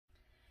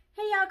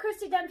y'all,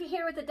 Christy Dunfee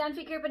here with the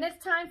Dunfee Group, and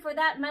it's time for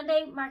that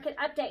Monday market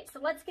update. So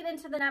let's get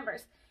into the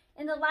numbers.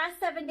 In the last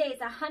 7 days,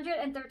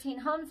 113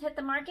 homes hit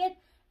the market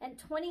and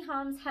 20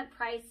 homes had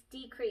price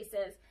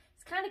decreases.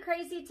 It's kind of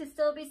crazy to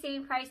still be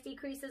seeing price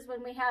decreases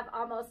when we have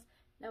almost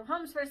no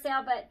homes for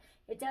sale, but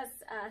it does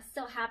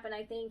still happen.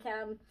 I think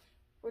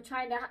we're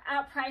trying to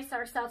outprice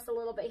ourselves a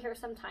little bit here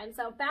sometimes.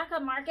 So back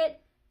on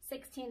market,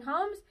 16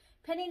 homes.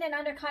 Pending and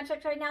under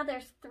contract right now,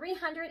 there's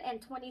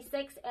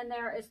 326, and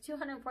there is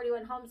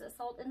 241 homes that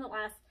sold in the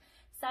last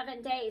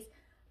 7 days.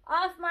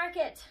 Off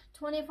market,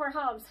 24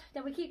 homes.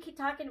 Then we keep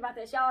talking about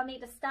this. Y'all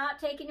need to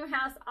stop taking your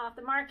house off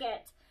the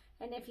market.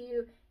 And if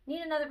you need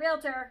another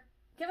realtor,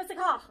 give us a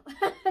call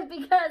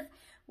because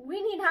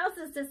we need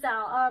houses to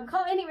sell.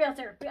 Call any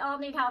realtor. We all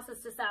need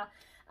houses to sell.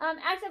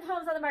 Active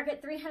homes on the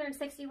market,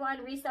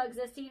 361. Resale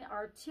existing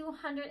are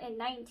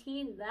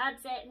 219.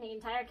 That's it in the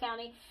entire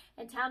county.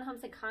 And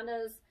townhomes and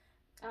condos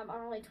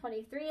are only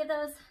 23 of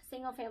those.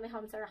 Single family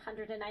homes are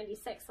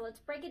 196. So let's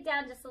break it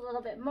down just a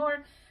little bit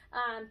more.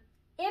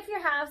 If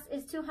your house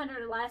is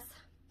 200 or less,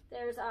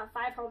 there's 5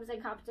 homes in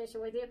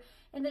competition with you.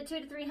 In the 2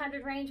 to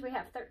 300 range, we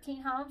have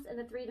 13 homes. In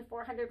the 3 to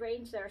 400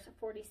 range, there's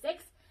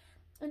 46.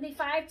 In the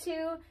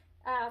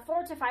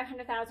 4 to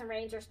 500,000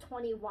 range, there's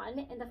 21.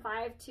 In the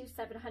 5 to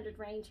 700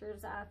 range,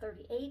 there's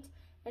 38.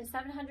 And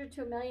 700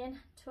 to a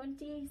million,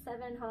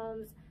 27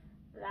 homes.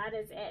 That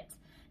is it.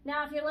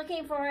 Now, if you're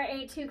looking for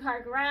a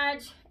 2-car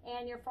garage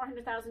and you're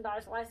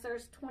 $400,000 less,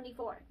 there's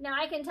 24. Now,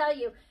 I can tell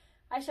you,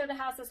 I showed a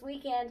house this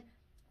weekend,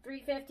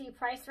 350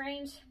 price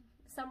range,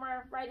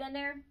 somewhere right in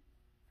there,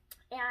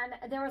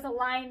 and there was a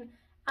line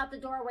out the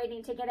door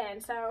waiting to get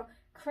in. So,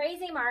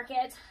 crazy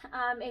market.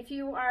 If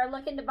you are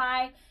looking to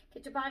buy,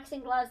 get your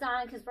boxing gloves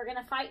on because we're going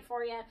to fight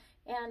for you,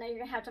 and you're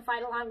going to have to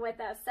fight along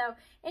with us. So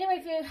anyway,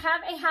 if you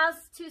have a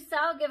house to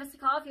sell, give us a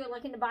call. If you're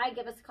looking to buy,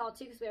 give us a call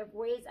too, because we have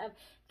ways of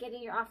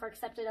getting your offer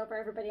accepted over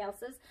everybody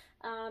else's.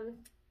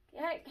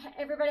 Yeah,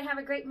 everybody have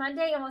a great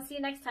Monday, and we'll see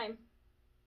you next time.